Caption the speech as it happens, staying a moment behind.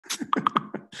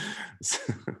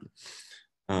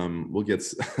We'll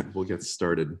get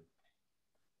started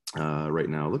right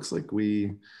now. Looks like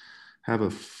we have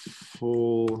a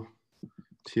full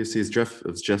TOC. Is Jeff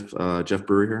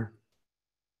Brewer here?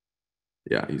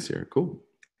 Yeah, he's here. Cool.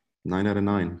 9 out of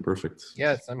 9. Perfect.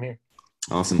 Yes, I'm here.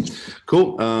 Awesome.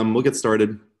 Cool. We'll get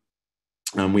started.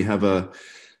 We have a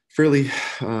fairly,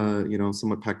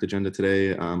 somewhat packed agenda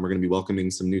today. We're going to be welcoming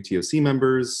some new TOC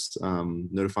members,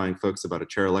 notifying folks about a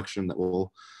chair election that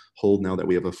we'll hold now that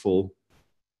we have a full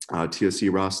TOC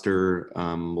roster.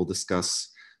 We'll discuss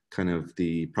kind of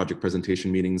the project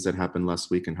presentation meetings that happened last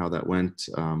week and how that went.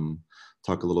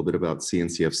 Talk a little bit about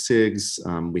CNCF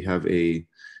SIGs. We have a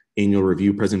annual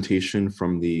review presentation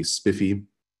from the Spiffy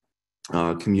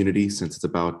community, since it's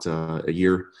about a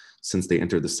year since they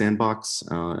entered the sandbox,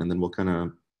 and then we'll kind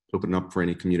of open up for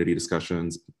any community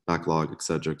discussions, backlog, et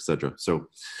cetera, et cetera. So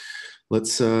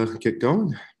let's get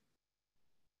going.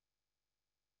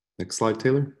 Next slide,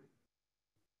 Taylor.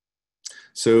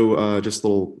 So just a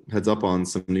little heads up on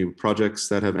some new projects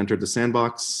that have entered the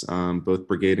sandbox. Both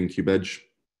Brigade and KubeEdge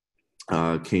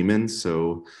came in,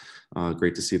 so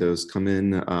great to see those come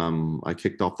in. I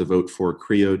kicked off the vote for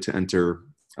Creo to enter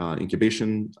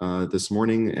incubation this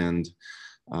morning, and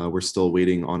we're still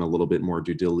waiting on a little bit more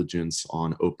due diligence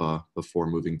on OPA before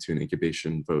moving to an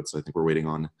incubation vote. So I think we're waiting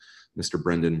on Mr.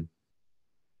 Brendan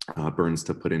Burns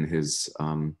to put in his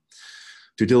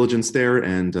due diligence there,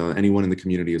 and anyone in the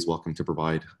community is welcome to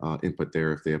provide input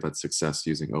there if they have had success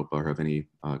using OPA or have any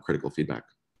critical feedback.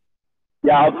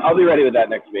 Yeah, I'll be ready with that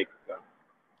next week. So.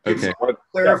 Okay.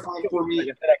 Clarify for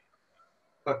me.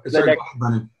 Sorry,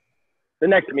 Brendan. The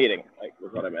next meeting, like,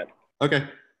 was what I meant. Okay,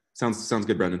 sounds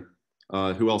good, Brendan.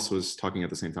 Who else was talking at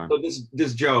the same time? So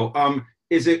this Joe.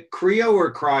 Is it Creo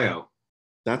or Cryo?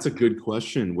 That's a good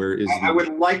question. Where is I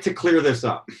would like to clear this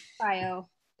up. Cryo,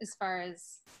 as far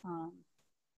as from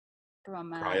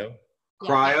Cryo?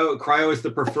 Yeah. Cryo is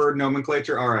the preferred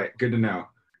nomenclature. All right, good to know.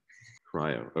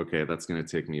 Cryo. Okay, that's going to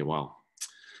take me a while.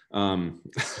 All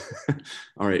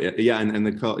right, yeah, and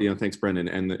the call, thanks, Brendan,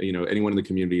 and anyone in the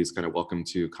community is kind of welcome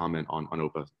to comment on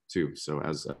OPA too. So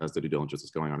as the due diligence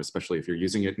is going on, especially if you're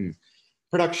using it in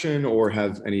production or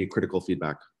have any critical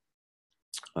feedback.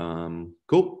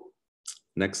 Cool.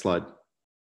 Next slide.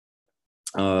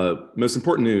 Most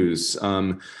important news.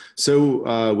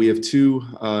 So we have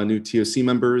 2 new TOC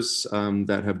members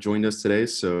that have joined us today.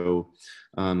 So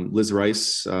Liz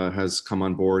Rice has come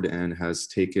on board and has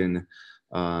taken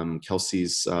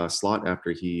Kelsey's slot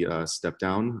after he stepped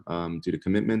down due to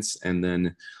commitments. And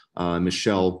then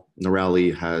Michelle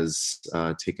Norali has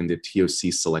taken the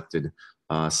TOC selected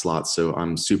slot. So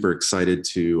I'm super excited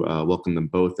to welcome them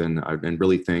both, and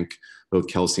really thank both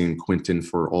Kelsey and Quentin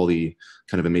for all the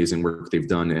kind of amazing work they've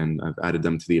done, and I've added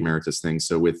them to the emeritus thing.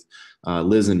 So with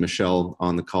Liz and Michelle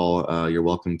on the call, you're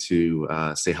welcome to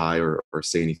say hi or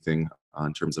say anything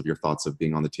in terms of your thoughts of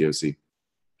being on the TOC.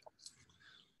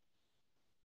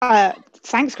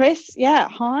 Thanks, Chris. Yeah,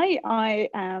 hi.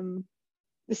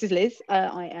 This is Liz.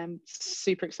 I am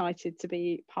super excited to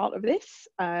be part of this.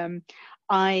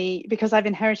 Because I've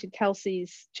inherited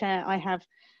Kelsey's chair, I have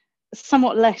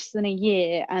somewhat less than a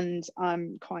year, and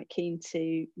I'm quite keen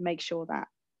to make sure that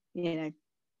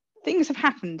things have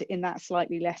happened in that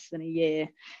slightly less than a year.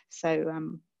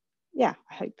 So yeah,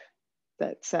 I hope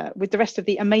that with the rest of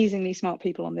the amazingly smart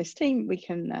people on this team, we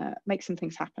can make some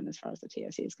things happen as far as the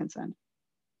TOC is concerned.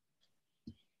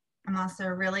 I'm also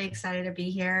really excited to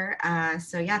be here.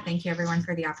 So yeah, thank you everyone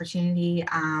for the opportunity.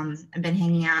 I've been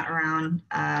hanging out around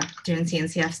doing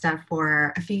CNCF stuff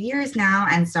for a few years now,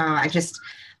 and so I just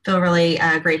feel really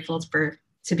grateful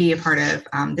to be a part of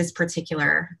this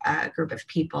particular group of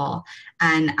people.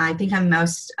 And I think I'm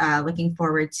most looking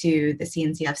forward to the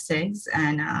CNCF SIGs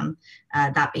and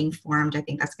that being formed. I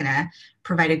think that's going to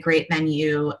provide a great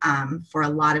venue for a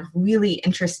lot of really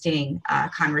interesting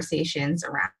conversations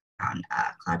around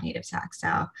cloud native tech.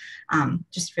 So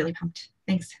just really pumped.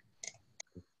 Thanks.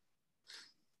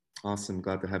 Awesome.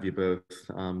 Glad to have you both.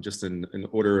 Just in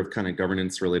order of kind of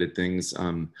governance related things,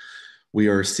 we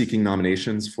are seeking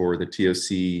nominations for the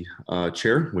TOC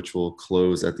chair, which will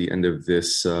close at the end of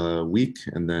this week,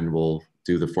 and then we'll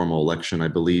do the formal election. I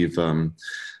believe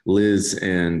Liz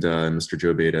and Mr.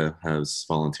 Joe Beta has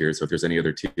volunteered. So if there's any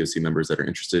other TOC members that are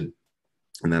interested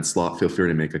in that slot, feel free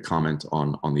to make a comment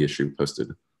on the issue posted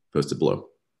below.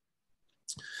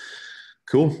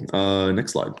 Cool.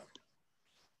 Next slide.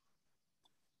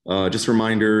 Just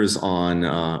reminders on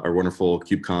our wonderful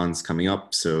KubeCons coming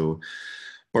up. So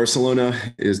Barcelona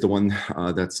is the one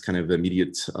that's kind of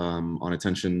immediate on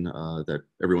attention that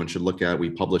everyone should look at. We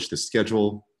published the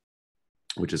schedule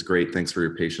which is great. Thanks for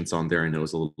your patience on there. I know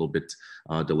it's a little bit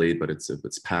delayed, but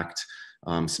it's packed.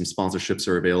 Some sponsorships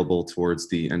are available towards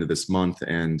the end of this month.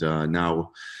 And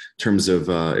now, in terms of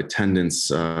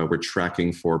attendance, we're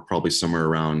tracking for probably somewhere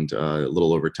around a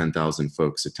little over 10,000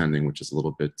 folks attending, which is a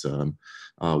little bit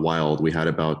wild. We had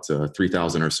about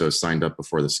 3,000 or so signed up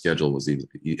before the schedule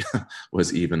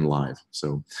was even live.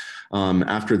 So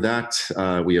after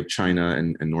that, we have China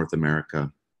and North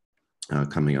America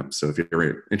coming up. So if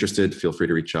you're interested, feel free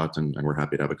to reach out, and we're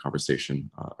happy to have a conversation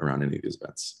around any of these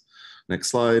events. Next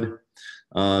slide.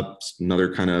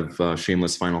 Another kind of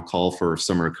shameless final call for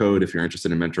Summer of Code. If you're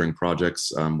interested in mentoring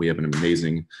projects, we have an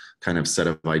amazing kind of set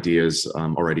of ideas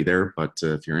already there. But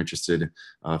if you're interested,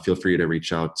 feel free to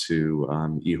reach out to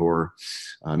Ihor,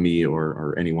 me,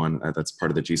 or anyone that's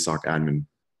part of the GSOC admin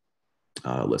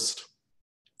list.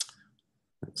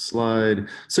 Next slide.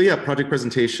 So yeah, project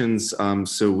presentations.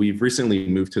 So we've recently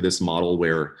moved to this model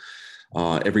where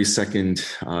every second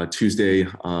Tuesday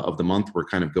of the month, we're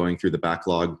kind of going through the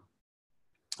backlog.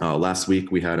 Last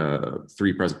week, we had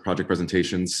 3 project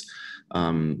presentations,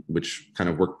 which kind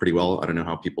of worked pretty well. I don't know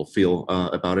how people feel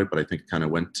about it, but I think it kind of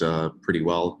went pretty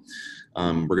well.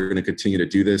 We're going to continue to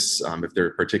do this. If there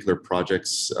are particular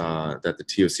projects that the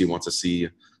TOC wants to see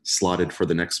slotted for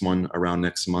the next one around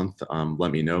next month,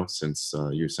 let me know, since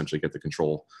you essentially get to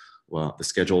control the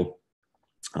schedule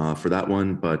for that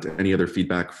one. But any other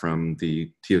feedback from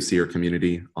the TOC or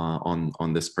community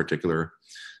on this particular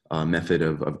method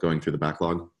of going through the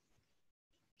backlog?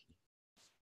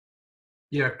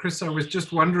 Yeah, Chris, I was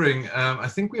just wondering, I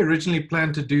think we originally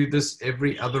planned to do this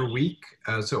every other week,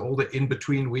 so all the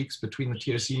in-between weeks between the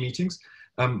TOC meetings.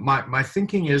 My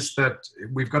thinking is that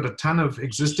we've got a ton of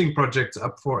existing projects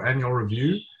up for annual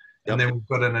review, and then we've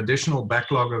got an additional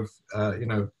backlog of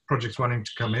projects wanting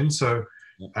to come in. So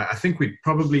I think we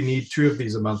probably need 2 of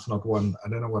these a month, not 1. I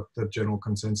don't know what the general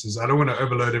consensus is. I don't want to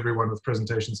overload everyone with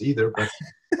presentations either, but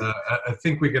I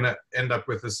think we're going to end up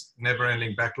with this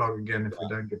never-ending backlog again if we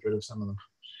don't get rid of some of them.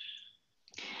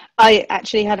 I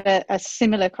actually had a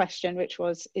similar question, which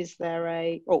was, is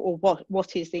there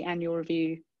what is the annual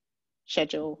review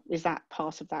schedule? Is that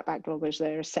part of that backlog, or is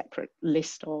there a separate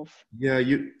list of? Yeah,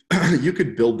 you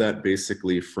could build that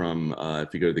basically from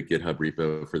if you go to the GitHub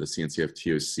repo for the CNCF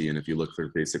TOC, and if you look for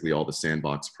basically all the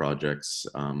sandbox projects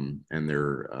and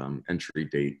their entry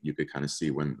date, you could kind of see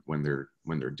when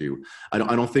they're due. I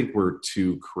don't think we're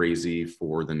too crazy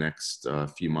for the next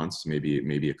few months,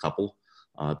 maybe a couple,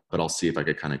 but I'll see if I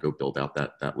could kind of go build out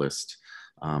that list.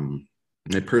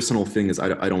 My personal thing is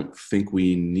I don't think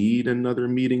we need another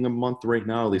meeting a month right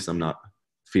now. At least I'm not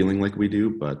feeling like we do,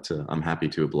 but I'm happy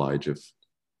to oblige if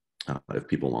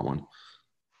people want one.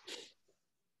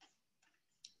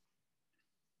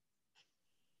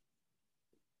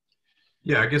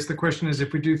 Yeah, I guess the question is,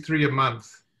 if we do 3 a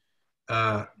month,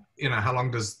 how long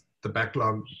does the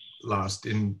backlog last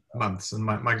in months? And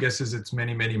my guess is it's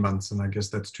many, many months, and I guess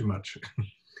that's too much.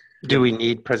 Do we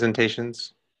need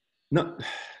presentations? No.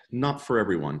 Not for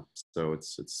everyone. So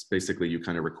it's basically you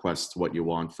kind of request what you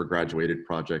want. For graduated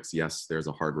projects, yes, there's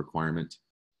a hard requirement.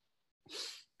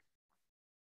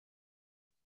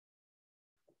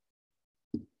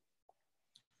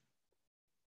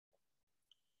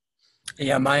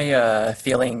 Yeah, my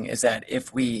feeling is that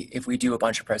if we do a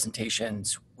bunch of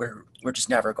presentations, we're just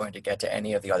never going to get to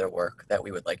any of the other work that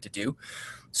we would like to do.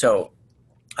 So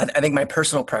I think my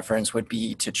personal preference would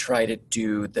be to try to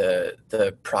do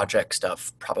the project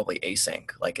stuff probably async.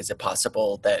 Like, is it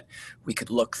possible that we could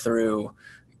look through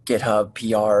GitHub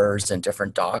PRs and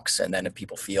different docs, and then if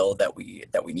people feel that we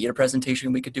need a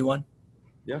presentation, we could do one?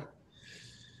 Yeah,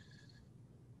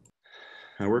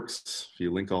 that works. If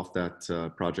you link off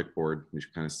that project board, you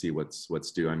should kind of see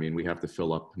what's due. I mean, we have to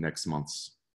fill up next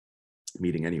month's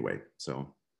meeting anyway,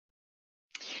 so.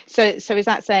 So is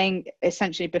that saying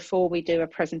essentially before we do a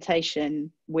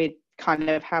presentation, we'd kind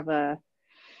of have a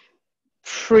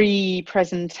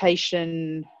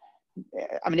pre-presentation,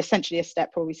 I mean, essentially a step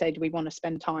where we say, do we want to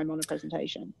spend time on a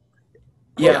presentation?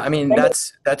 Yeah, I mean,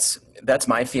 that's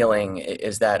my feeling,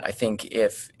 is that I think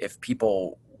if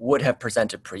people would have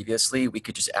presented previously, we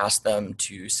could just ask them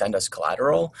to send us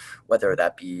collateral, whether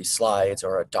that be slides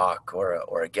or a doc or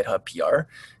a GitHub PR.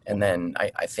 And then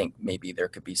I think maybe there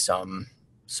could be some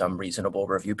reasonable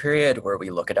review period where we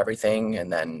look at everything,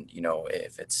 and then,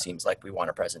 if it seems like we want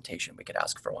a presentation, we could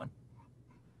ask for one.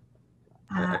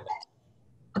 I'll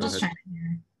just try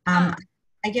here.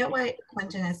 I get what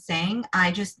Quentin is saying.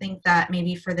 I just think that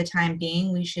maybe for the time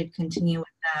being, we should continue with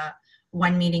the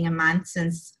 1 meeting a month,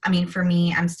 since, I mean, for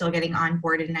me, I'm still getting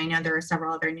onboarded, and I know there are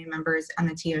several other new members on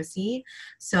the TOC.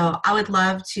 So I would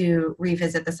love to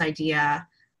revisit this idea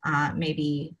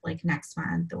maybe like next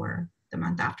month or the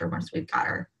month after once we've got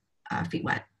our feet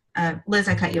wet. Liz,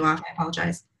 I cut you off. I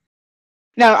apologize.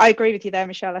 No, I agree with you there,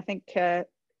 Michelle. I think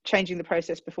changing the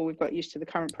process before we've got used to the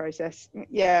current process.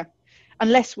 Yeah,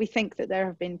 unless we think that there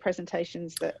have been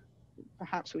presentations that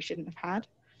perhaps we shouldn't have had.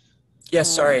 Yes,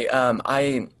 sorry.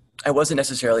 I wasn't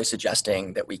necessarily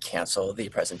suggesting that we cancel the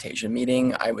presentation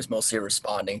meeting. I was mostly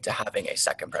responding to having a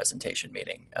second presentation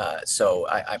meeting. So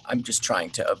I'm just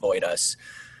trying to avoid us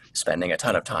spending a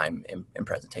ton of time in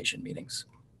presentation meetings.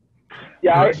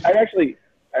 Yeah, I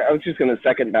was just going to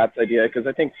second Matt's idea, because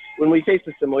I think when we faced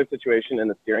a similar situation in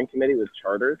the steering committee with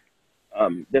charters,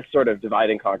 this sort of divide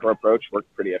and conquer approach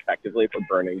worked pretty effectively for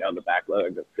burning down the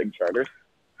backlog of big charters.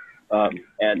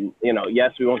 And, you know,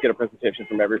 yes, we won't get a presentation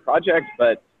from every project,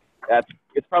 but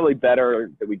it's probably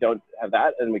better that we don't have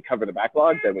that and we cover the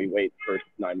backlog than we wait for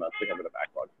 9 months to cover the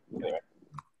backlog. Anyway.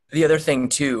 The other thing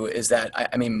too is that,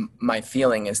 I mean, my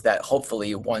feeling is that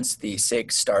hopefully once the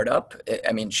SIG start up,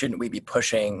 I mean, shouldn't we be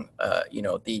pushing, you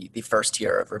know, the first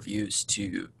tier of reviews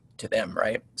to them,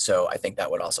 right? So I think that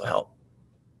would also help.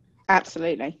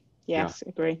 Absolutely. Yes, yeah.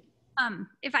 Agree.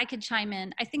 If I could chime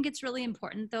in, I think it's really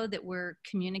important though that we're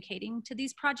communicating to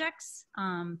these projects,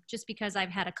 just because I've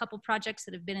had a couple projects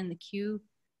that have been in the queue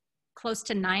close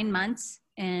to 9 months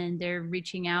and they're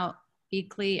reaching out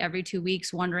weekly, every 2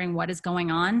 weeks, wondering what is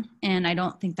going on. And I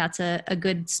don't think that's a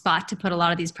good spot to put a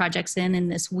lot of these projects in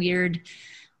this weird,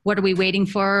 what are we waiting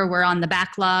for? We're on the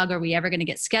backlog. Are we ever going to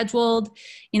get scheduled?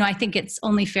 You know, I think it's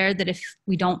only fair that if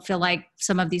we don't feel like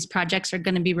some of these projects are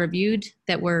going to be reviewed,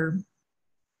 that we're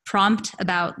prompt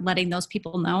about letting those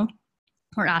people know.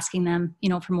 We're asking them, you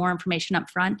know, for more information up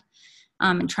front,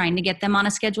 and trying to get them on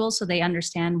a schedule so they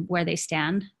understand where they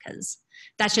stand, because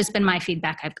that's just been my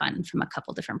feedback I've gotten from a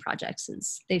couple different projects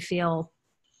is they feel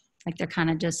like they're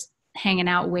kind of just hanging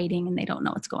out waiting and they don't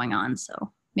know what's going on.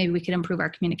 So maybe we could improve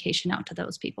our communication out to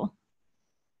those people.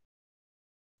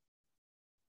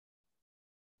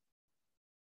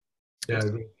 Yeah,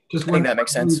 I think that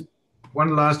makes sense.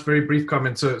 One last very brief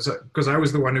comment. So because I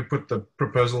was the one who put the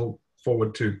proposal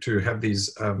forward to have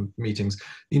these meetings.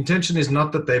 The intention is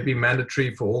not that they be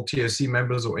mandatory for all TOC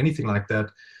members or anything like that,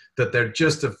 that they're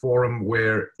just a forum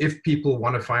where if people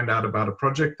want to find out about a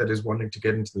project that is wanting to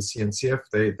get into the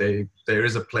CNCF, there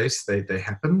is a place they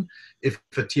happen. If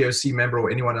a TOC member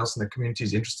or anyone else in the community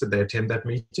is interested, they attend that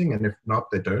meeting, and if not,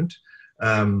 they don't.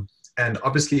 And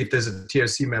obviously, if there's a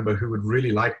TOC member who would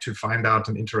really like to find out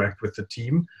and interact with the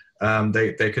team,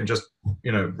 they can just,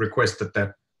 you know, request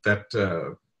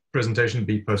that presentation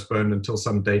be postponed until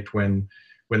some date when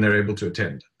they're able to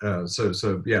attend.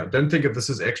 So yeah, don't think of this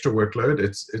as extra workload.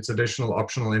 It's additional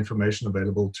optional information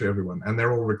available to everyone, and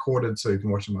they're all recorded so you can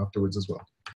watch them afterwards as well.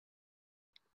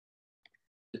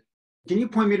 Can you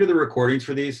point me to the recordings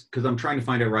for these? Because I'm trying to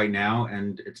find it right now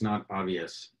and it's not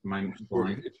obvious. Am I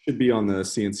blind? It should be on the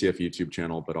CNCF YouTube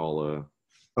channel, but I'll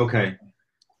Okay.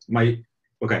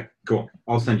 Okay, cool.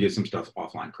 I'll send you some stuff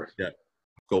offline, Chris. Yeah,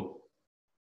 cool.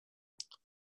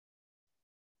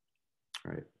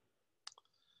 All right.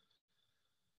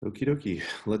 Okie dokie.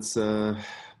 Let's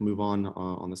move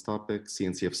on this topic.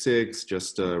 CNCF SIGs,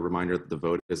 just a reminder that the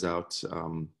vote is out.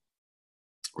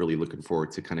 Really looking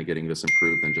forward to kind of getting this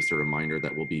improved, and just a reminder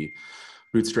that we'll be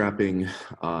bootstrapping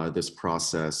this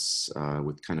process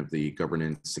with kind of the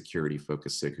governance security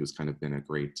focused SIG, who's kind of been a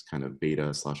great kind of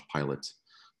beta / pilot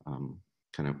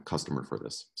kind of customer for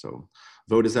this. So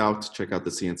vote is out. Check out the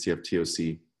CNCF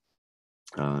TOC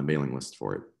mailing list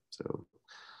for it. So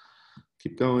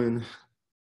keep going.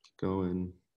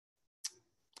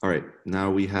 All right,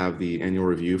 now we have the annual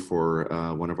review for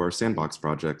one of our sandbox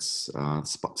projects,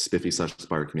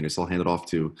 Spiffy/Spire Community. So I'll hand it off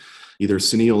to either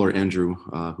Sunil or Andrew,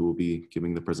 who will be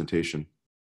giving the presentation.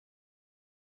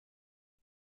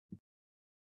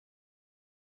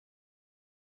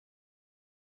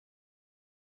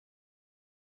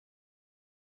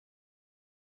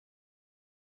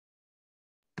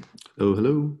 Oh,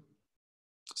 hello.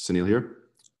 Sunil here,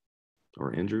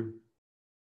 or Andrew.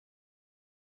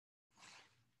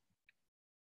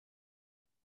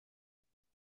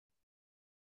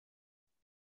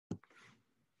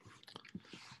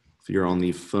 If you're on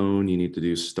the phone, you need to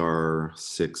do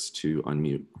 *6 to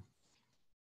unmute.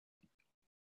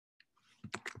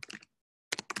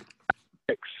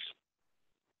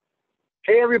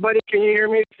 Hey everybody, can you hear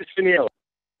me? This is Sunil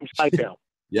from Skytail.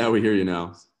 Yeah, we hear you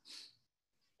now.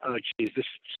 Oh geez, this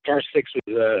 *6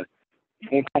 was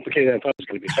more complicated than I thought it was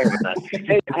going to be. Sorry about that.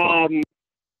 Hey,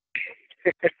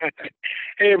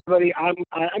 hey everybody, I'm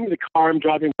in the car. I'm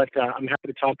driving, but I'm happy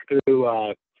to talk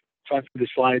through the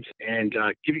slides and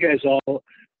give you guys all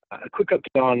a quick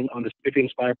update on the Spiffy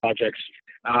Inspire projects.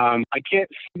 I can't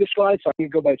see the slides, so I'm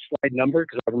going to go by slide number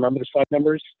because I remember the slide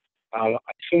numbers. I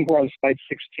assume we're on slide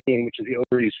 16, which is the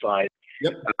overview slide.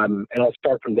 Yep. And I'll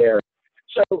start from there.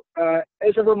 So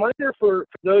as a reminder for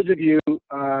those of you who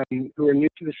are new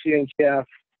to the CNCF,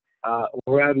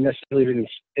 or haven't necessarily been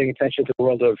paying attention to the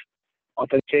world of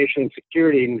authentication and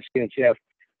security in the CNCF,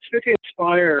 Spiffy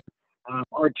Inspire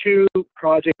are two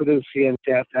projects within the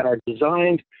CNCF that are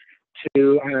designed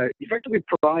to effectively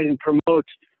provide and promote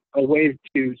a way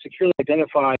to securely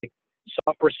identify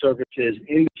software services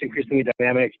in this increasingly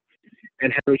dynamic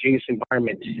and heterogeneous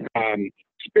environment.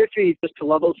 Spiffy, just to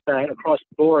level set across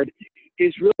the board,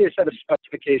 is really a set of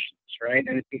specifications, right?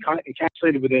 And it's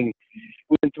encapsulated within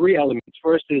three elements.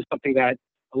 First is something that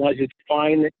allows you to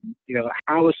define,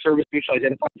 how a service mutually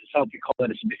identifies itself. We call that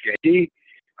a Spiffy ID.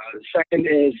 The second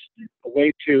is a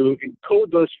way to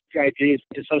encode those IDs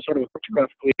into some sort of a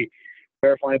cryptographically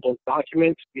verifiable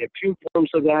document. We have two forms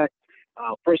of that.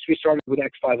 First, we started with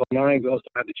X509. We also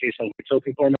have the JSON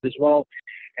token format as well.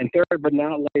 And third, but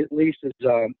not least, is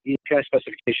the API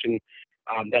specification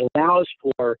that allows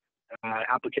for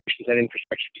applications and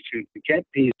infrastructure to get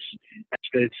these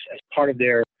exhibits as part of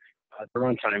their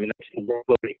runtime, and that's the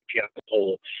workload API as a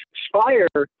whole. Spire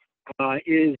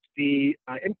is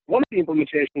one of the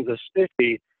implementations of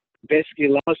Spiffy. Basically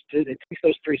allows it takes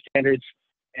those three standards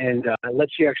and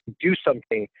lets you actually do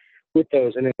something with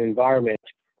those in an environment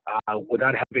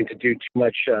without having to do too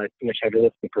much heavy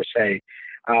lifting per se.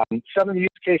 Some of the use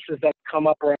cases that come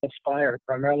up around Spire have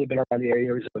primarily been around the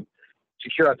areas of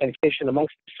secure authentication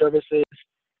amongst services.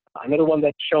 Another one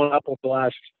that's shown up over the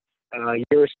last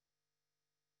year or so.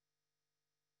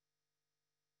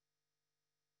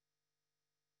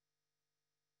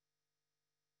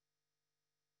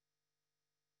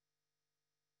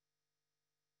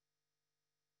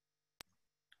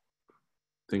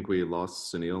 I think we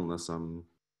lost Sunil, unless I'm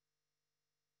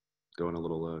going a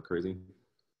little crazy.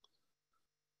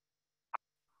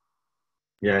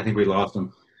 Yeah, I think we lost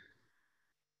him.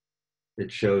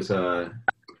 It shows a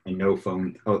no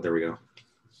phone. Oh, there we go.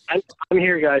 I'm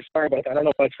here, guys. Sorry about that. I don't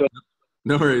know what's going on.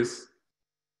 No worries.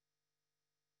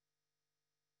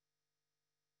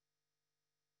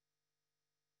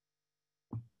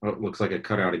 Oh, it looks like it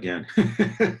cut out again.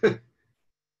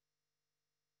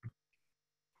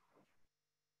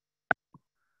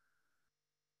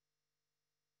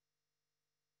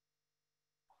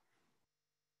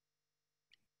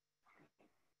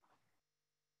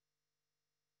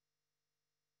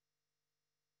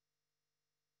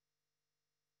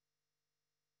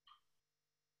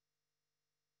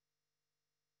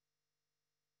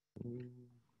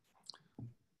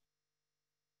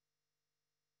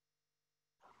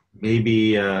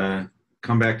 Maybe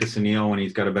come back to Sunil when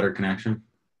he's got a better connection.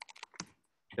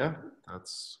 Yeah,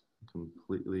 that's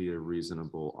completely a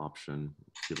reasonable option.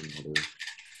 Given other...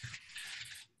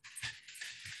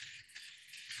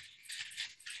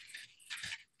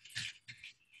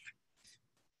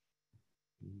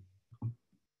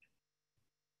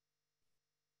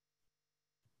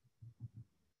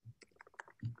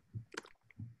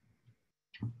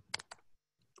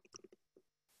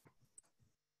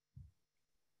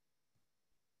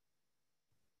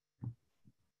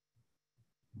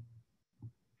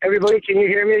 Everybody, can you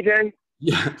hear me again?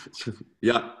 Yeah,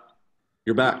 yeah,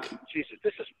 you're back. Jesus,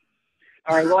 this is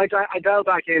all right. Well, I dialed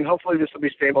back in. Hopefully, this will be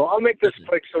stable. I'll make this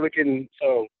quick so we can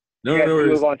No we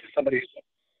worries. move on to somebody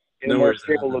in a more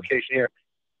stable location here.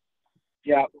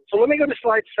 Yeah. So let me go to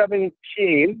slide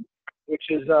 17, which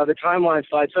is the timeline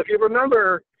slide. So if you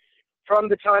remember from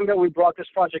the time that we brought this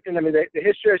project in, I mean, the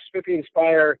history of Spiffy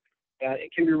Inspire,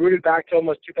 it can be rooted back to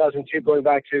almost 2002, going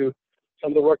back to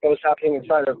some of the work that was happening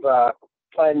inside of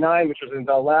Plan 9, which was in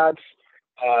Bell Labs.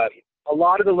 A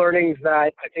lot of the learnings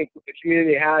that I think the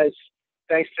community has,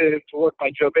 thanks to work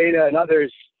by Joe Beta and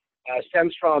others,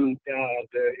 stems from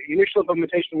the initial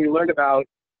implementation we learned about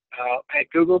at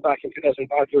Google back in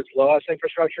 2005 through its LOAS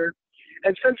infrastructure.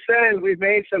 And since then, we've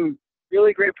made some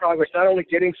really great progress, not only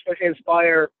getting Spiffy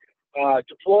Inspire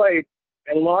deployed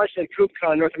and launched at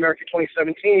KubeCon North America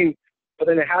 2017, but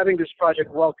then having this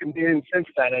project welcomed in since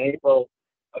then in April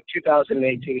of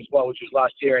 2018 as well, which was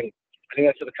last year. And I think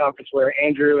that's at the conference where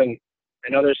Andrew and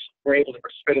others were able to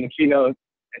participate in the keynote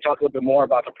and talk a little bit more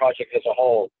about the project as a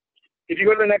whole. If you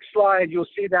go to the next slide, you'll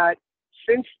see that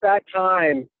since that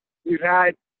time, we've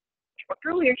had a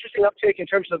really interesting uptake in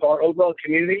terms of our overall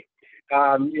community.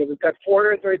 We've got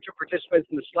 432 participants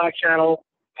in the Slack channel.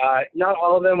 Not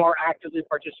all of them are actively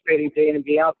participating day in and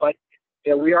day out, but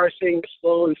we are seeing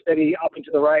slow and steady up and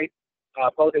to the right,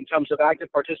 both in terms of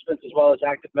active participants as well as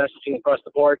active messaging across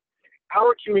the board.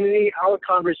 our community, our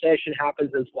conversation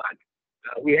happens in Slack.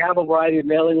 We have a variety of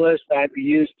mailing lists that we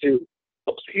use to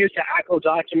echo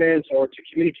documents or to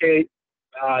communicate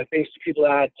things to people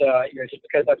that, just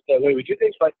because that's the way we do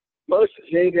things. But most of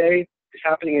the day-to-day is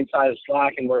happening inside of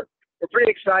Slack, and we're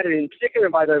pretty excited, in particular,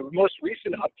 by the most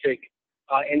recent uptick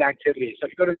in activity. So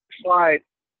if you go to slide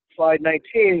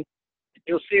 19,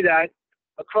 you'll see that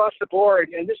across the board,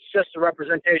 and this is just a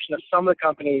representation of some of the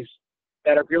companies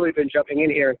that have really been jumping in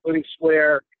here, including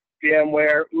Square,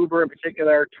 VMware, Uber in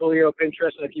particular, Twilio,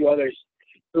 Pinterest, and a few others,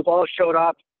 who've all showed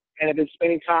up and have been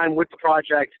spending time with the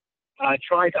project,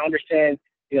 trying to understand,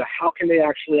 how can they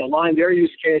actually align their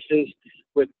use cases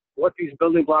with what these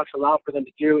building blocks allow for them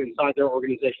to do inside their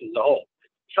organization as a whole.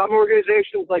 Some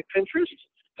organizations like Pinterest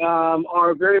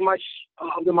are very much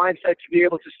of the mindset to be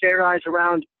able to standardize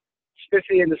around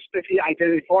SPIFFE and the SPIFFE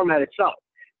identity format itself.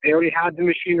 They already have the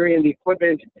machinery and the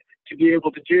equipment to be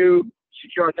able to do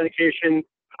secure authentication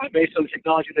based on the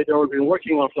technology that they've already been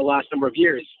working on for the last number of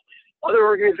years. Other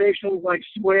organizations like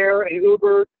Square and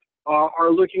Uber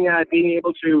are looking at being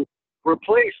able to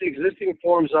replace existing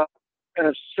forms of kind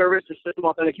of service to system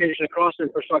authentication across the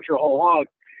infrastructure whole hog.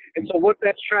 And so what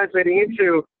that's translating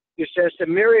into is just a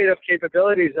myriad of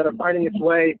capabilities that are finding its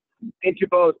way into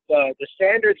both the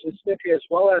standards in SPIFFE as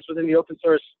well as within the open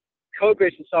source code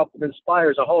base itself within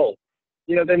Spire as a whole.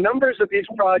 The numbers of these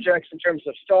projects in terms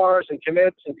of stars and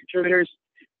commits and contributors,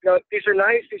 these are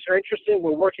nice, these are interesting.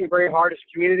 We're working very hard as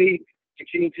a community to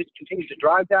continue to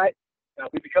drive that.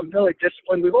 We've become fairly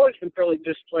disciplined. We've always been fairly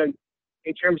disciplined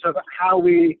in terms of how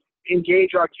we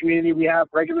engage our community. We have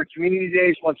regular community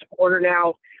days once a quarter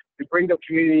now. We bring the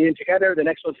community in together. The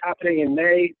next one's happening in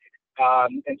May.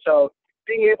 And so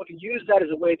being able to use that as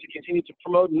a way to continue to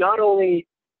promote not only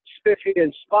SPIFFE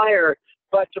and Spire,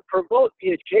 but to promote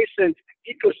the adjacent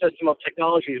ecosystem of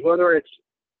technologies, whether it's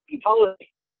policy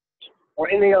or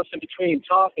anything else in between,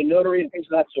 TOC and Notary and things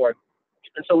of that sort.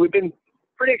 And so we've been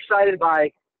pretty excited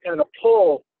by kind of the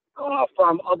pull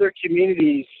from other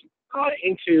communities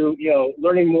into,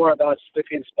 learning more about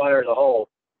SPIFFE and Spire as a whole.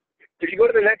 If you go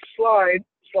to the next slide,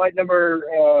 slide number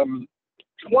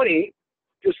 20,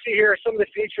 you'll see here some of the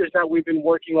features that we've been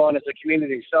working on as a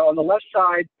community. So on the left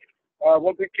side,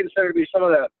 what we consider to be some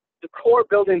of the core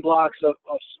building blocks of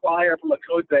Spire from a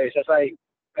code base. As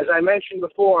I mentioned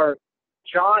before,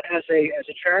 JOT as a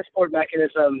transport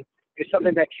mechanism is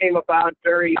something that came about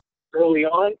very early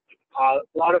on. A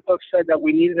lot of folks said that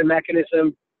we needed a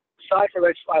mechanism aside from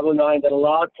X509 that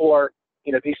allowed for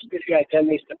these SPIFFE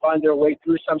identities to find their way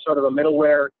through some sort of a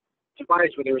middleware device,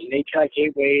 whether it was an API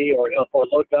gateway or a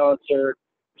load balancer or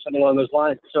something along those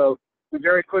lines. So we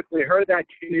very quickly heard that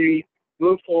community,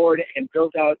 move forward and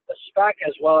build out a spec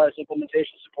as well as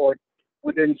implementation support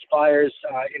within Spire's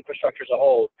infrastructure as a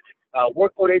whole.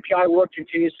 Workload API work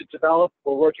continues to develop.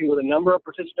 We're working with a number of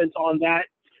participants on that.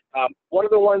 One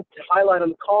of the ones to highlight on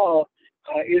the call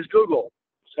is Google.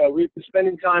 So we've been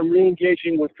spending time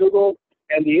re-engaging with Google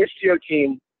and the Istio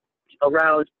team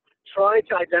around trying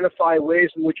to identify ways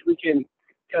in which we can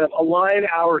kind of align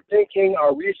our thinking,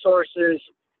 our resources,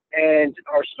 and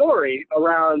our story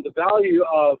around the value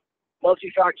of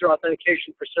multi-factor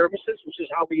authentication for services, which is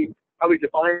how we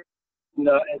define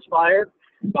Spire,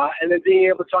 and then being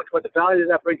able to talk about the value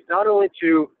that brings not only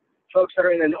to folks that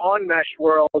are in an on-mesh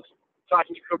world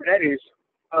talking to Kubernetes,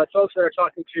 folks that are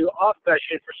talking to off-mesh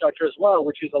infrastructure as well,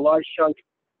 which is a large chunk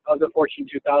of the Fortune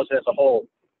 2000 as a whole.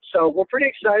 So we're pretty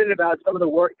excited about some of the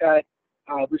work that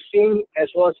we've seen, as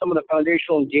well as some of the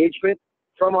foundational engagement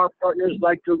from our partners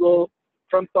like Google,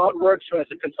 from ThoughtWorks, who has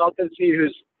a consultancy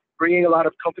who's bringing a lot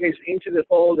of companies into the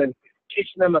fold and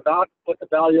teaching them about what the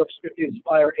value of SPIFFE and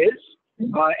Spire is.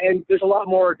 And there's a lot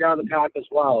more down the path as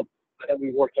well that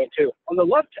we worked on too. On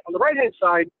the right-hand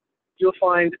side, you'll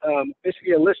find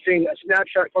basically a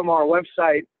snapshot from our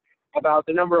website about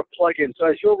the number of plugins. So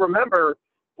as you'll remember,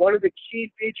 one of the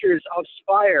key features of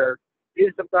Spire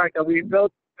is the fact that we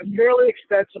built a fairly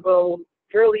extensible,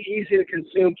 fairly easy to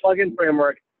consume plugin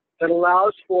framework that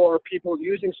allows for people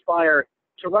using Spire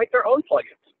to write their own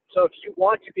plugins. So if you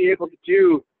want to be able to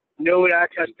do node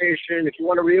attestation, if you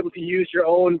want to be able to use your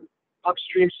own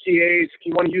upstream CAs, if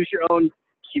you want to use your own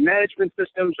key management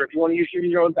systems, or if you want to use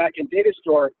your own backend data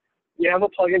store, we have a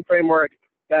plugin framework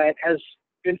that has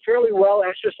been fairly well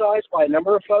exercised by a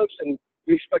number of folks, and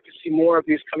we expect to see more of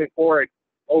these coming forward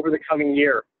over the coming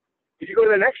year. If you go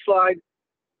to the next slide,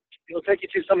 it'll take you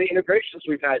to some of the integrations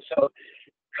we've had. So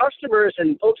customers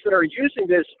and folks that are using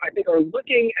this, I think, are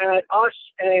looking at us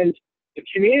and the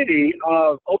community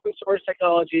of open source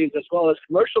technologies as well as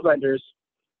commercial vendors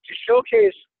to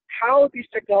showcase how these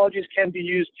technologies can be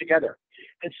used together,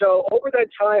 And so over that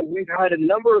time, we've had a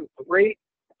number of great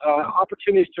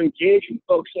opportunities to engage with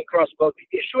folks across both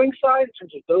the issuing side, in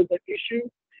terms of those that issue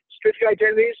certificate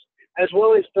identities, as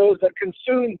well as those that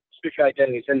consume certificate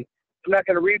identities. And I'm not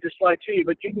going to read the slide to you,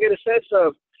 but you can get a sense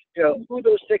of who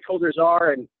those stakeholders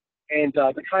are and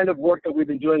the kind of work that we've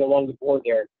been doing along the board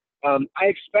there. I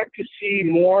expect to see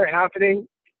more happening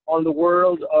on the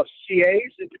world of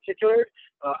CAs in particular.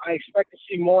 I expect to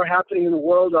see more happening in the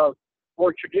world of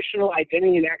more traditional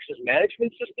identity and access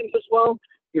management systems as well.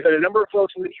 We've had a number of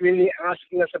folks in the community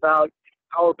asking us about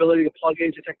our ability to plug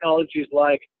into technologies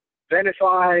like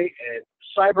Venafi and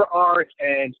CyberArk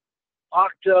and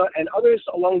Okta and others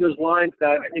along those lines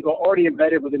that I think are already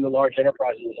embedded within the large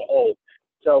enterprises as a whole.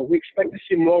 So we expect to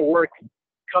see more work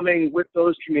coming with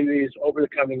those communities over the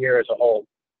coming year as a whole.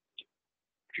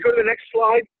 If you go to the next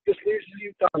slide, this leaves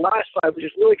you to our last slide, which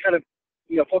is really kind of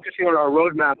focusing on our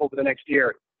roadmap over the next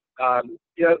year.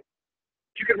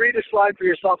 You can read this slide for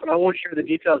yourself, and I won't share the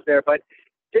details there, but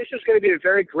this is going to be a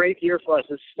very great year for us.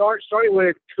 And starting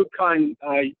with KubeCon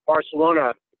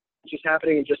Barcelona, which is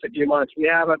happening in just a few months. We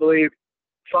have, I believe,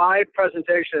 5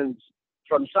 presentations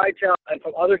from Sitel and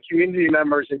from other community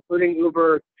members, including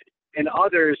Uber and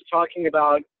others, talking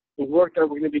about the work that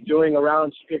we're going to be doing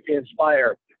around Certificate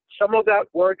Inspire. Some of that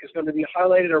work is going to be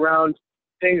highlighted around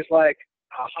things like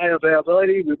high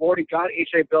availability. We've already got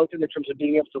HA built in terms of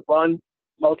being able to run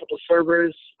multiple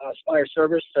servers, Spire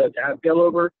servers to have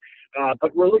failover.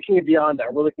 But we're looking beyond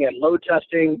that. We're looking at load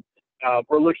testing.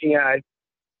 We're looking at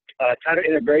tighter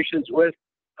integrations with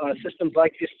systems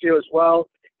like Istio as well.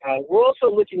 We're also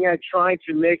looking at trying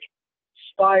to make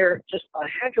Spire just a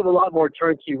heck of a lot more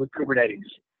turnkey with Kubernetes.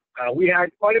 We had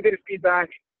quite a bit of feedback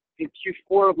in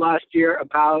Q4 of last year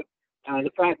about the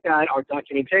fact that our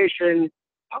documentation,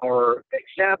 our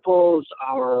examples,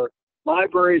 our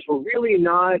libraries were really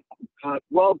not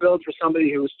well built for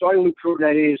somebody who was starting with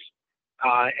Kubernetes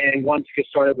and wanted to get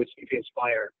started with CNCF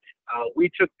Inspire. We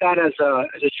took that as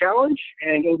a challenge,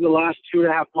 and over the last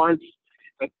 2.5 months,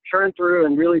 I've turned through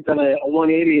and really done a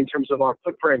 180 in terms of our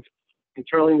footprint and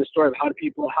telling the story of how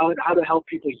to help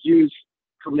people use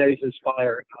Kubernetes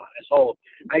Inspire as a whole.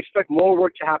 I expect more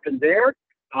work to happen there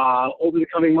over the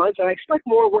coming months, and I expect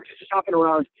more work to just happen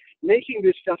around making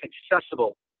this stuff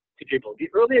accessible to people. The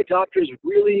early adopters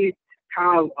really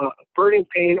have a burning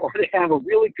pain, or they have a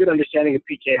really good understanding of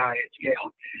PKI at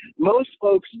scale. Most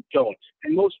folks don't,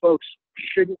 and most folks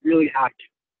shouldn't really have to,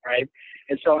 right?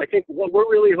 And so I think what we're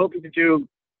really hoping to do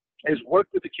is work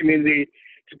with the community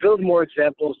to build more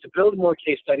examples, to build more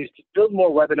case studies, to build more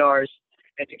webinars,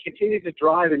 and to continue to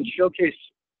drive and showcase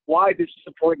why this is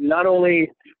important, not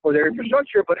only for their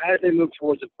infrastructure, but as they move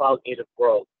towards a cloud-native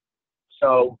world.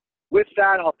 So with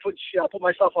that, I'll put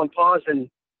myself on pause and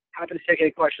happy to take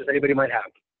any questions anybody might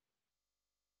have.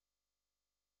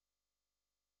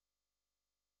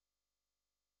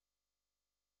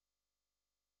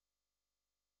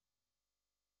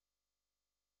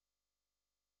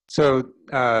 So,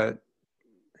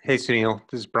 hey Sunil,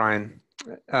 this is Brian.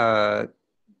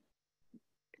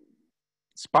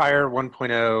 Spire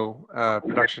 1.0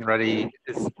 production ready,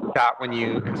 is that when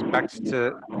you expect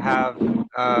to have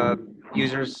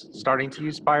users starting to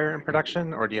use Spire in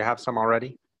production, or do you have some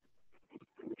already?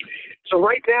 So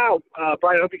right now,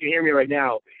 Brian, I hope you can hear me right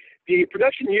now. The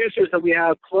production users that we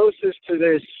have closest to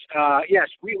this, yes,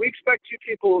 we expect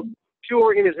two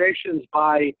organizations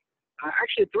by,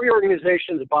 actually 3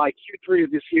 organizations by Q3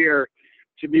 of this year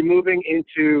to be moving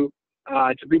into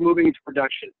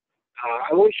production.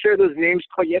 I won't share those names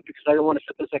quite yet because I don't want to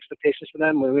set those expectations for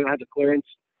them. We don't have the clearance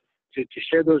to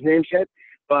share those names yet.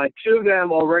 But 2 of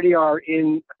them already are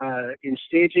in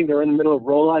staging. They're in the middle of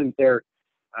rollout into their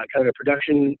kind of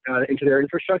production into their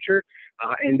infrastructure,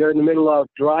 and they're in the middle of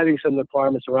driving some of the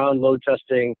requirements around load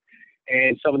testing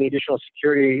and some of the additional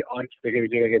security audits they're going to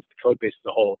be doing against the code base as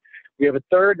a whole. We have a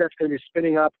third that's going to be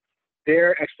spinning up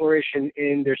their exploration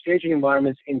in their staging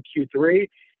environments in Q3.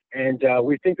 And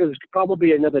we think there's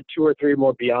probably another 2 or 3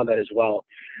 more beyond that as well.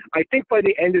 I think by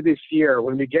the end of this year,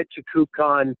 when we get to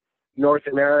KubeCon North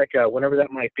America, whenever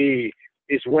that might be,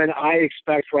 is when I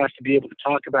expect for us to be able to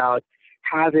talk about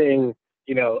having,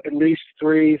 at least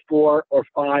 3, 4, or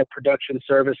 5 production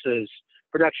services,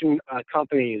 production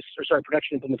companies,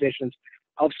 production implementations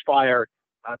of Spire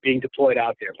being deployed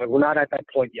out there. But we're not at that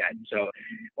point yet. So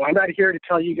I'm not here to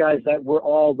tell you guys that we're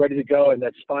all ready to go and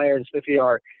that Spire and Spiffy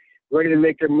are ready to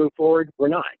make their move forward. We're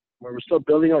not. We're still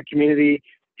building our community.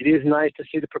 It is nice to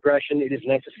see the progression. It is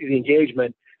nice to see the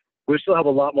engagement. We still have a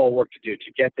lot more work to do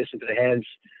to get this into the hands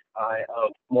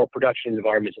of more production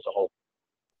environments as a whole.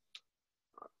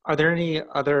 Are there any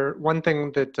other, one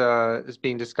thing that is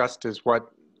being discussed is what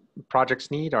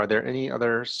projects need? Are there any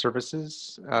other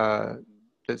services that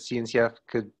CNCF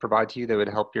could provide to you that would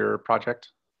help your project?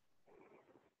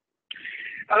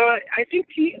 I think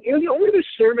the only other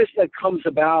service that comes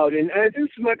about, and I think this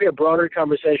might be a broader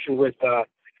conversation with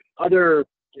other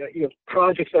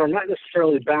projects that are not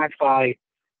necessarily backed by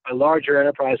larger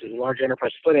enterprises and large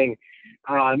enterprise footing,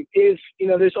 is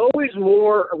there's always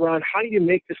more around how do you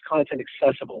make this content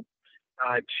accessible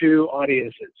to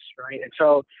audiences, right? And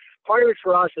so part of it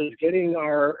for us is getting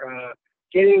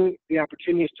the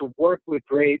opportunities to work with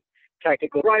great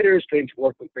technical writers, getting to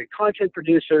work with great content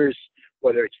producers,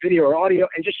 whether it's video or audio,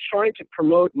 and just trying to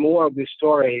promote more of the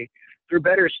story through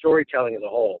better storytelling as a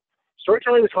whole.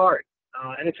 Storytelling is hard,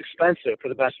 and it's expensive for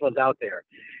the best ones out there.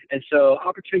 And so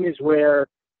opportunities where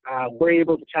we're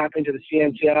able to tap into the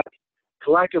CNCF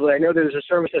collectively. I know there's a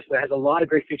service that has a lot of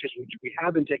great features which we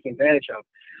have been taking advantage of,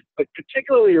 but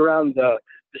particularly around the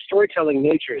storytelling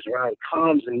natures, around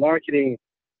comms and marketing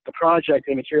the project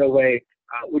in a material way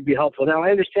would be helpful. Now, I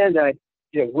understand that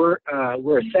we're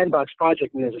a sandbox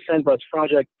project, and as a sandbox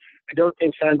project, I don't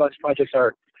think sandbox projects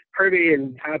are privy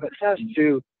and have access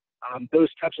to those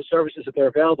types of services that they're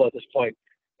available at this point.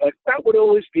 But that would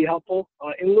always be helpful.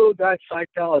 In lieu of that,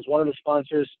 SciTel, as one of the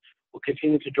sponsors, will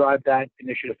continue to drive that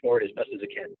initiative forward as best as it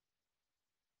can.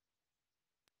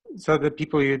 So the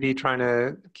people you'd be trying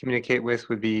to communicate with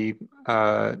would be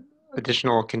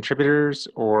additional contributors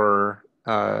or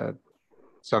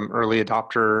some early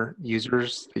adopter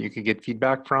users that you could get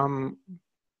feedback from,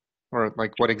 or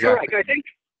like what exactly? Correct.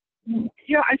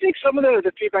 I think some of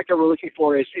the feedback that we're looking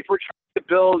for is if we're trying to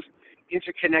build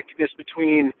interconnectedness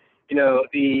between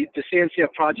the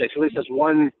CNCF projects, at least as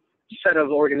one set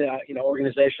of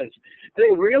organizations. I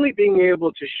think really being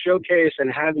able to showcase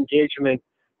and have engagement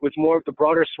with more of the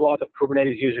broader swath of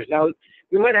Kubernetes users. Now,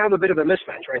 we might have a bit of a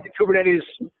mismatch, right? The Kubernetes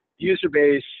user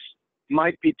base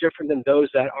might be different than those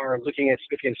that are looking at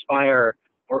SPIFFE Inspire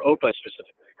or OPA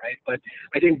specifically, right? But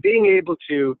I think being able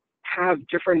to have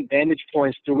different vantage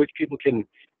points through which people can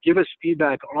give us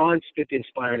feedback on SPIFFE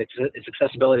Inspire and its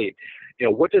accessibility.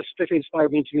 What does SPIFFE Inspire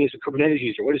mean to me as a Kubernetes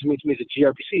user? What does it mean to me as a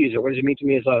gRPC user? What does it mean to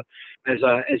me as a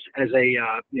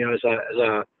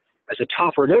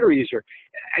TOF or notary user?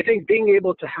 I think being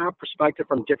able to have perspective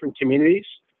from different communities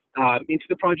into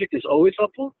the project is always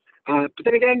helpful. But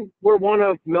then again, we're one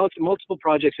of multiple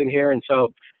projects in here, and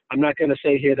so I'm not going to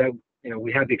say here that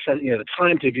we have the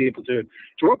time to be able to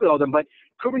work with all of them. But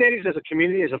Kubernetes as a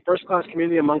community, as a first-class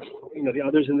community amongst the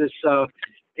others in this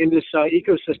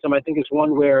ecosystem, I think is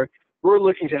one where we're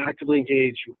looking to actively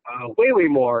engage way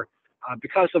more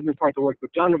because of in part the work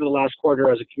we've done over the last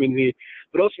quarter as a community,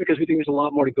 but also because we think there's a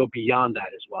lot more to go beyond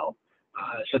that as well.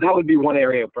 So that would be one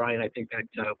area, Brian. I think that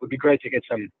would be great to get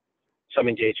some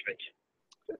engagement.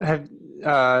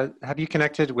 Have you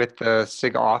connected with the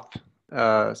SIG-Auth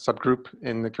subgroup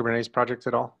in the Kubernetes project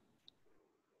at all?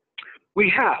 We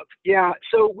have, yeah.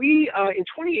 So we, in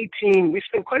 2018, we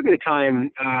spent quite a bit of time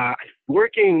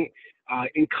working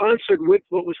in concert with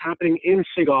what was happening in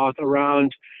SIG-Auth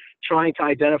around trying to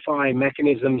identify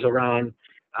mechanisms around,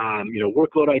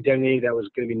 workload identity that was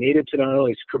going to be native to not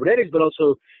only Kubernetes, but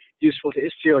also useful to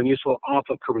Istio and useful off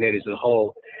of Kubernetes as a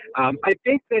whole. I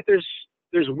think that there's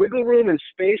wiggle room and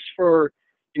space for,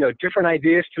 different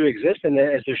ideas to exist, and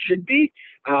as there should be.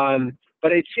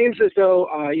 But it seems as though,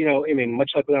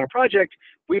 much like with our project,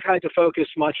 we've had to focus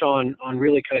much on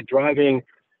really kind of driving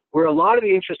where a lot of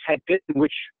the interest had been,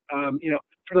 which,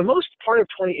 for the most part of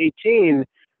 2018,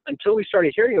 until we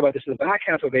started hearing about this in the back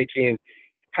half of 18,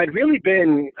 had really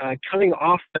been coming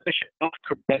off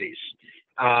Kubernetes.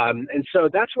 And so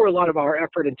that's where a lot of our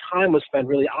effort and time was spent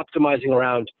really optimizing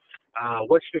around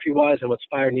what SPIFFE was and what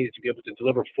Spire needed to be able to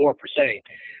deliver for, per se.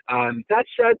 That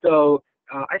said, though,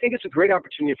 I think it's a great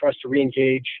opportunity for us to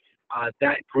re-engage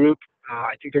that group.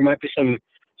 I think there might be some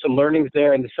learnings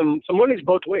there, and some learnings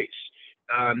both ways.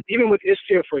 Even with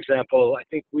Istio, for example, I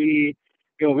think we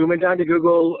went down to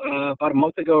Google about a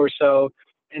month ago or so,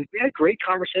 and we had a great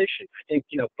conversation. I think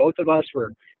both of us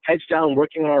were heads down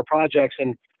working on our projects,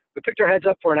 and we picked our heads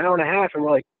up for an hour and a half, and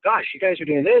we're like, gosh, you guys are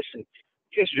doing this, and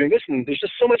you guys are doing this, and there's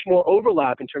just so much more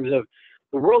overlap in terms of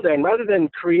the world there. And rather than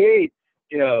create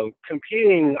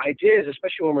competing ideas,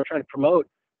 especially when we're trying to promote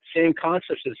the same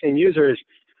concepts to the same users,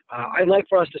 I'd like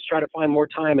for us to try to find more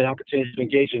time and opportunities to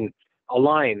engage and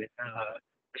align,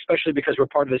 especially because we're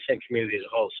part of the same community as a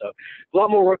whole. So a lot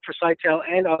more work for SciTel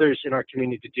and others in our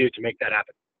community to do to make that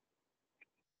happen.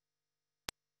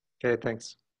 Okay,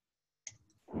 thanks.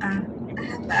 I have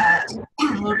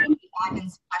a little bit of feedback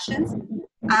and some questions.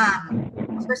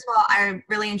 First of all, I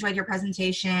really enjoyed your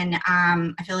presentation.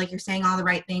 I feel like you're saying all the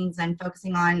right things and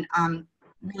focusing on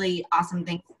really awesome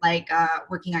things like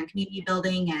working on community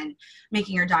building and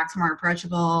making your docs more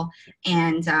approachable,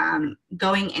 and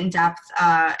going in depth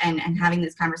and having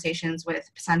these conversations with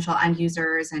potential end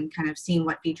users and kind of seeing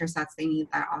what feature sets they need.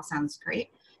 That all sounds great.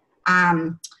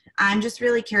 I'm just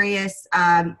really curious.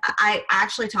 I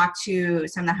actually talked to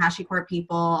some of the HashiCorp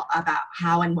people about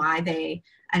how and why they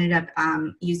ended up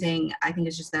using, I think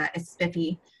it's just a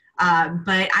spiffy.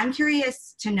 But I'm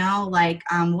curious to know, like,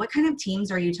 what kind of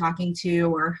teams are you talking to,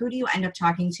 or who do you end up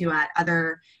talking to at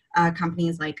other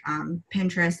companies like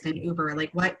Pinterest and Uber?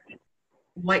 Like,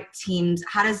 what teams,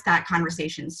 how does that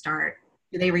conversation start?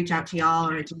 Do they reach out to y'all,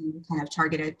 or do you kind of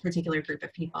target a particular group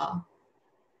of people?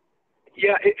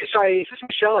 Yeah, sorry, is this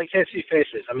Michelle? I can't see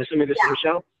faces. I'm assuming this is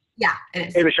Michelle? Yeah, it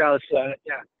is. Hey, Michelle, it's,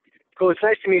 yeah. Cool, it's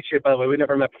nice to meet you, by the way. We've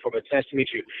never met before, but it's nice to meet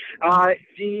you.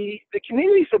 The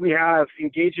communities that we have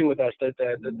engaging with us, the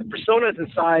personas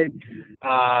inside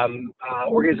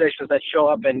organizations that show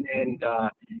up and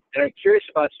are curious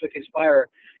about Spiffy Inspire,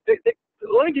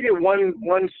 let me give you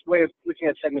one way of looking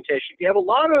at segmentation. You have a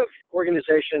lot of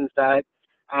organizations that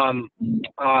a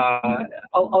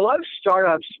lot of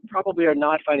startups probably are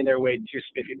not finding their way to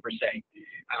Spiffy per se.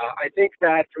 I think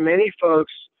that for many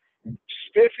folks,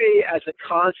 Spiffy as a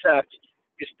concept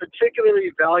is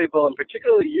particularly valuable and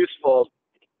particularly useful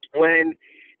when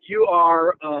you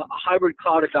are a hybrid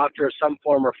cloud adopter of some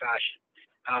form or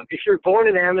fashion. If you're born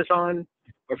in Amazon,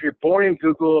 or if you're born in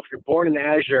Google, if you're born in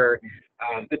Azure,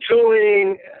 the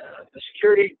tooling, the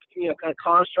security, kind of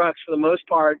constructs for the most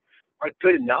part are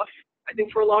good enough, I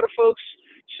think, for a lot of folks.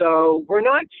 So we're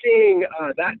not seeing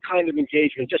that kind of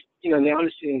engagement, just, in the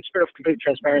honesty and spirit of complete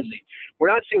transparency. We're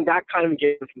not seeing that kind of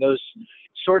engagement from those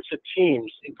sorts of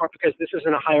teams, in part because this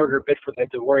isn't a high order bit for them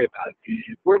to worry about.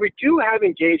 Where we do have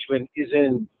engagement is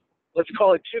in, let's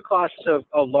call it, two classes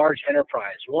of large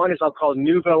enterprise. One is, I'll call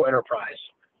nouveau enterprise,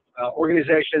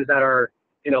 organizations that are,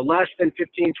 less than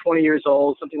 15, 20 years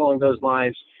old, something along those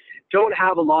lines, don't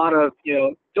have a lot of,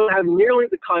 don't have nearly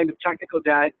the kind of technical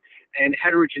debt and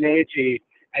heterogeneity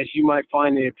as you might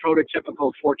find in a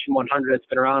prototypical Fortune 100 that's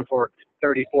been around for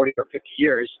 30, 40, or 50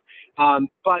 years.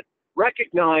 But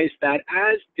recognize that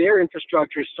as their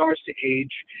infrastructure starts to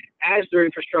age, as their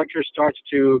infrastructure starts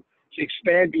to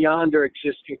expand beyond their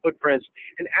existing footprints,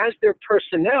 and as their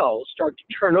personnel start to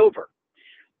turn over,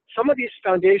 some of these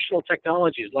foundational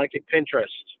technologies like at Pinterest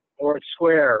or at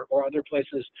Square or other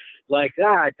places like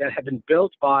that have been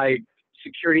built by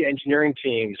security engineering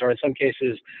teams, or in some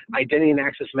cases, identity and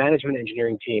access management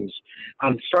engineering teams,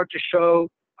 start to show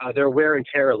their wear and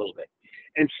tear a little bit.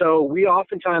 And so we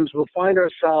oftentimes will find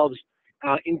ourselves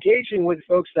engaging with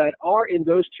folks that are in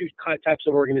those two types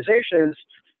of organizations,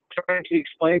 trying to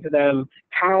explain to them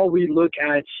how we look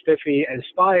at Spiffy and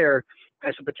Spire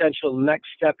as a potential next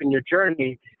step in your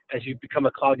journey as you become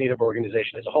a cloud-native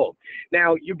organization as a whole.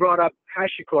 Now, you brought up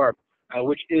HashiCorp,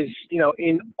 which is,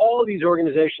 in all these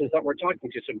organizations that we're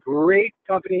talking to. It's a great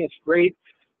company. It's a great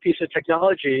piece of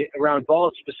technology around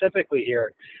Vault specifically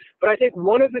here. But I think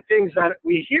one of the things that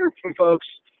we hear from folks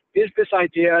is this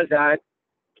idea that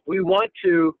we want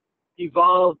to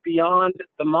evolve beyond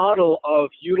the model of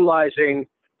utilizing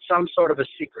some sort of a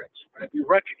secret. Right? We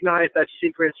recognize that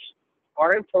secrets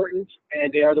are important,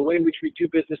 and they are the way in which we do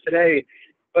business today.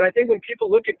 But I think when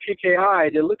people look at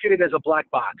PKI, they look at it as a black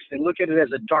box. They look at it as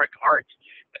a dark art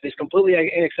that is completely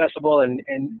inaccessible and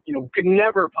could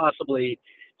never possibly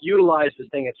utilize this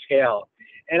thing at scale.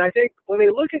 And I think when they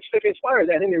look at Spiffy Inspire,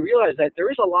 I think they realize that there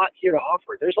is a lot here to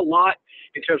offer. There's a lot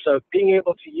in terms of being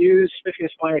able to use Spiffy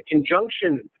Inspire in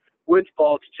conjunction with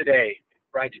Vault today,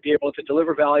 right, to be able to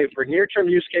deliver value for near-term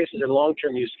use cases and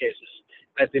long-term use cases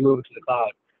as they move into the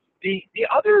cloud. The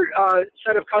other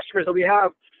set of customers that we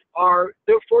have are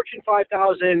the Fortune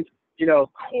 5000,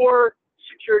 core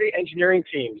security engineering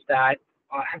teams that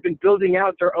have been building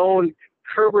out their own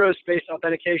Kerberos-based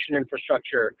authentication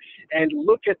infrastructure and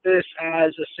look at this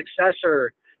as a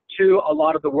successor to a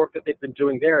lot of the work that they've been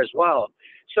doing there as well.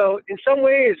 So in some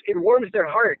ways, it warms their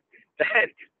heart that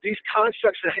these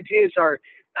constructs and ideas are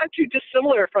not too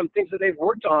dissimilar from things that they've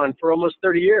worked on for almost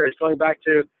 30 years, going back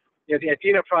to the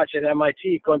Athena project at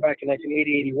MIT, going back in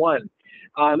 1980, 81.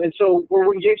 And so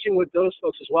we're engaging with those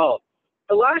folks as well.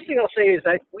 The last thing I'll say is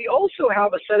that we also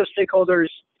have a set of stakeholders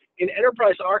in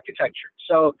enterprise architecture.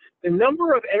 So the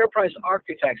number of enterprise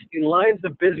architects in lines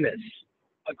of business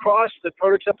across the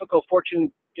prototypical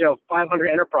Fortune 500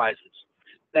 enterprises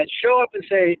that show up and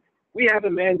say, we have a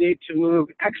mandate to move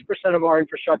X% of our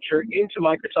infrastructure into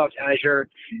Microsoft Azure,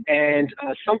 and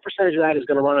some percentage of that is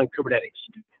going to run on Kubernetes.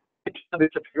 To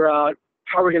figure out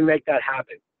how we're going to make that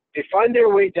happen. They find their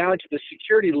way down to the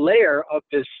security layer of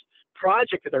this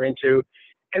project that they're into,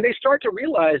 And they start to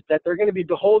realize that they're going to be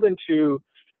beholden to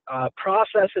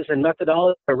processes and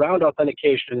methodology around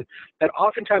authentication that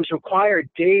oftentimes require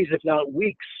days, if not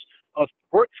weeks, of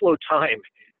workflow time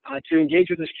to engage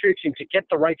with the security team to get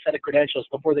the right set of credentials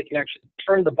before they can actually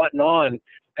turn the button on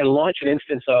and launch an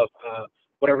instance of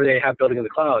whatever they have building in the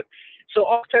cloud. So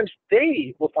oftentimes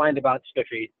they will find about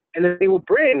Spiffy, and then they will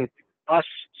bring us,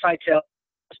 Sitel,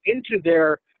 into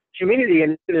their community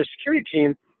and their security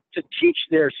team to teach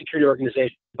their security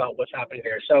organization about what's happening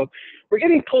there. So we're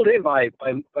getting pulled in by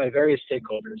various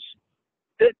stakeholders.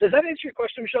 Does that answer your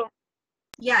question, Michelle?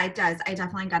 Yeah, it does. I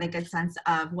definitely got a good sense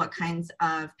of what kinds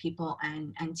of people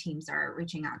and teams are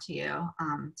reaching out to you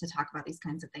to talk about these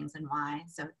kinds of things and why.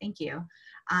 So thank you.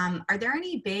 Are there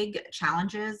any big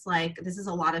challenges? Like, this is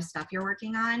a lot of stuff you're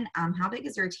working on. How big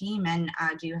is your team, and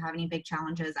do you have any big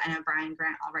challenges? I know Brian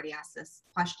Grant already asked this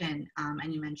question,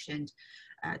 and you mentioned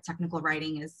technical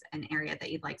writing is an area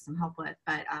that you'd like some help with,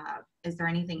 but is there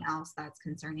anything else that's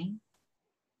concerning?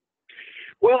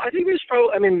 Well, I think there's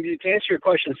probably, I mean, to answer your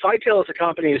question, Sitel as a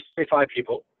company is 25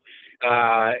 people.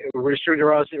 We're distributed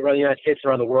around the United States and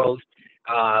around the world.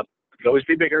 Could always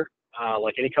be bigger,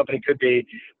 like any company could be,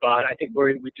 but I think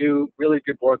we do really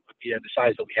good work with the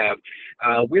size that we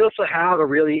have. We also have a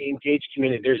really engaged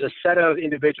community. There's a set of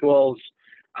individuals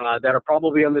that are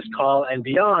probably on this call and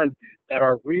beyond that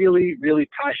are really, really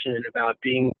passionate about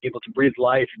being able to breathe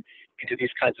life into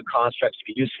these kinds of constructs to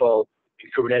be useful in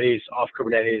Kubernetes, off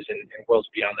Kubernetes, and worlds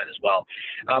beyond that as well.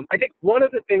 I think one of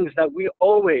the things that we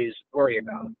always worry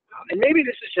about, and maybe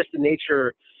this is just the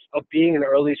nature of being an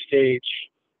early stage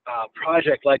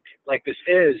project like this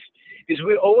is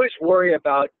we always worry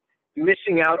about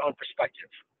missing out on perspective,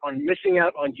 on missing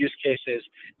out on use cases,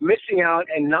 missing out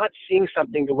and not seeing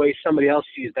something the way somebody else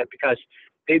sees that because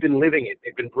they've been living it,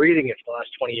 they've been breathing it for the last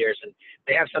 20 years, and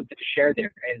they have something to share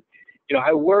there. And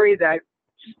I worry that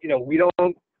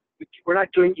we're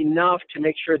not doing enough to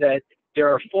make sure that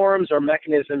there are forums or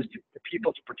mechanisms for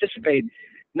people to participate,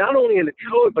 not only in the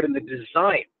code, but in the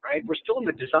design, right? We're still in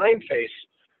the design phase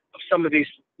of some of these,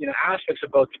 aspects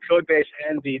of both the code base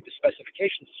and the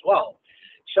specifications as well.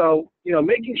 So,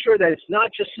 making sure that it's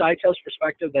not just Sitel's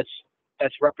perspective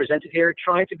that's represented here,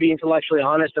 trying to be intellectually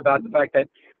honest about the fact that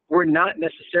we're not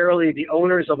necessarily the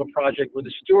owners of a project, we're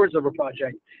the stewards of a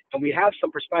project, and we have some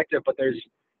perspective, but there's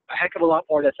a heck of a lot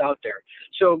more that's out there.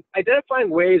 So identifying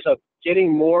ways of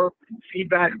getting more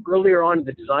feedback earlier on in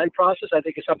the design process, I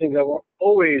think, is something that we're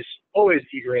always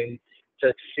eager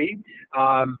to see.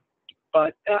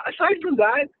 But aside from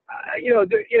that,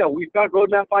 we've got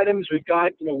roadmap items, we've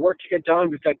got work to get done,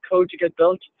 we've got code to get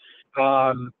built.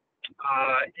 I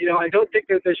don't think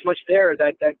that there's much there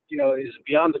that is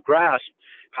beyond the grasp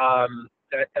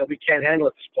that we can't handle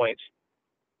at this point.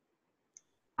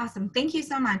 Awesome. Thank you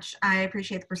so much. I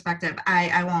appreciate the perspective.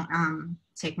 I won't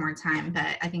take more time,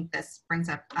 but I think this brings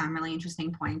up really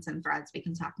interesting points and threads we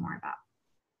can talk more about.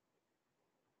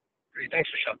 Great. Thanks,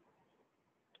 Michelle.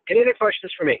 Any other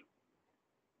questions for me?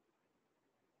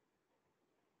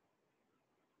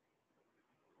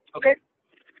 Okay.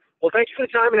 Well, thank you for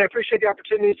the time, and I appreciate the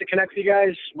opportunity to connect with you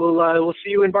guys. We'll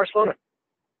see you in Barcelona.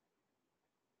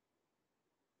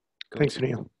 Thanks,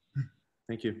 Sunil.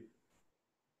 Thank you.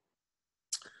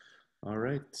 All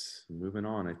right, moving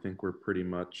on. I think we're pretty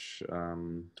much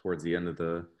towards the end of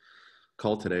the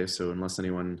call today. So unless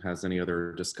anyone has any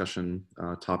other discussion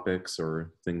topics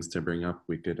or things to bring up,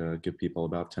 we could give people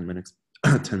about 10 minutes,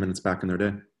 10 minutes back in their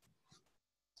day.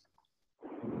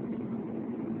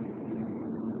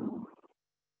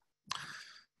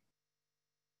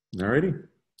 All righty,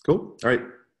 cool. All right,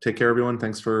 take care, everyone.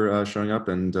 Thanks for showing up,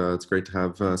 and it's great to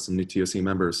have some new TOC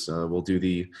members. We'll do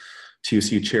the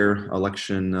TOC chair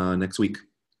election next week.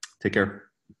 Take care.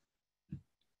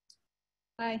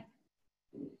 Bye.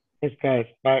 Thanks, guys.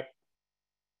 Bye.